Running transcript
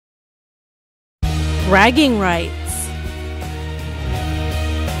bragging rights,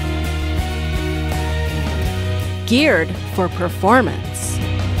 geared for performance,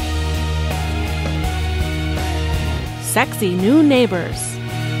 sexy new neighbors.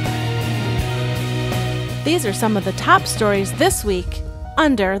 These are some of the top stories this week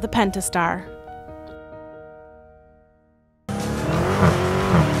under the Pentastar.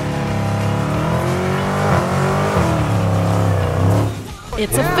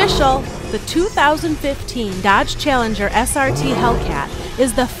 It's official! The 2015 Dodge Challenger SRT Hellcat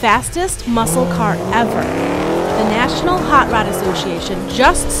is the fastest muscle car ever. The National Hot Rod Association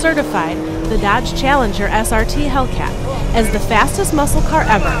just certified the Dodge Challenger SRT Hellcat as the fastest muscle car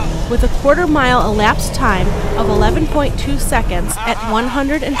ever, with a quarter-mile elapsed time of 11.2 seconds at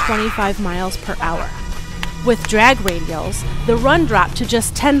 125 miles per hour. With drag radials, the run dropped to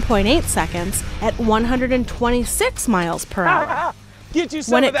just 10.8 seconds at 126 miles per hour.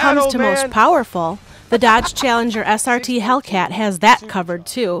 When it comes to most powerful, the Dodge Challenger SRT Hellcat has that covered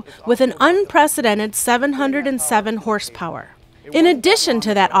too, with an unprecedented 707 horsepower. In addition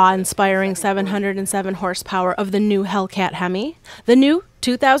to that awe-inspiring 707 horsepower of the new Hellcat Hemi, the new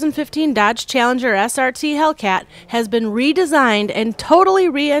 2015 Dodge Challenger SRT Hellcat has been redesigned and totally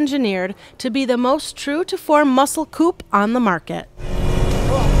re-engineered to be the most true-to-form muscle coupe on the market.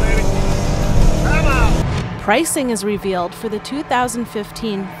 Pricing is revealed for the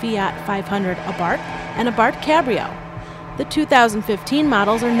 2015 Fiat 500 Abarth and Abarth Cabrio. The 2015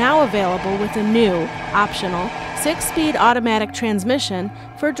 models are now available with a new, optional, 6-speed automatic transmission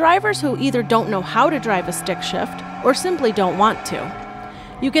for drivers who either don't know how to drive a stick shift or simply don't want to.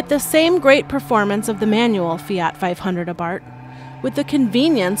 You get the same great performance of the manual Fiat 500 Abarth with the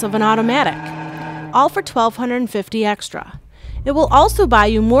convenience of an automatic, all for $1,250 extra. It will also buy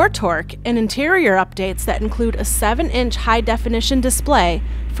you more torque and interior updates that include a 7-inch high-definition display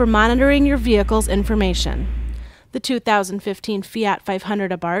for monitoring your vehicle's information. The 2015 Fiat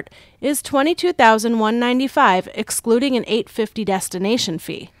 500 Abarth is $22,195, excluding an $850 destination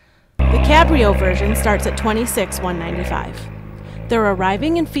fee. The Cabrio version starts at $26,195. They're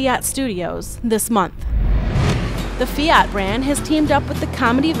arriving in Fiat studios this month. The Fiat brand has teamed up with the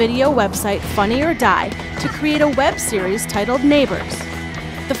comedy video website Funny or Die to create a web series titled Neighbors.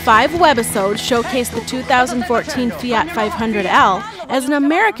 The 5 webisodes showcase the 2014 Fiat 500L as an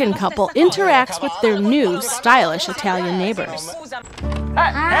American couple interacts with their new, stylish Italian neighbors.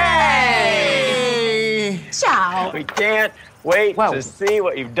 Hey! Ciao! We can't wait to see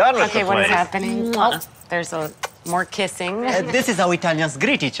what you've done with the place. Okay, what is happening? Oh, there's more kissing. This is how Italians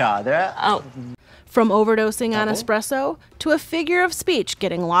greet each other. Oh. From overdosing on espresso to a figure of speech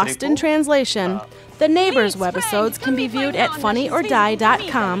getting lost in translation, the Neighbors webisodes can be viewed at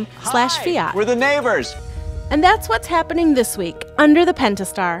funnyordie.com/Fiat. We're the neighbors. And that's what's happening this week under the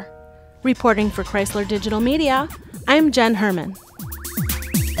Pentastar. Reporting for Chrysler Digital Media, I'm Jen Herman.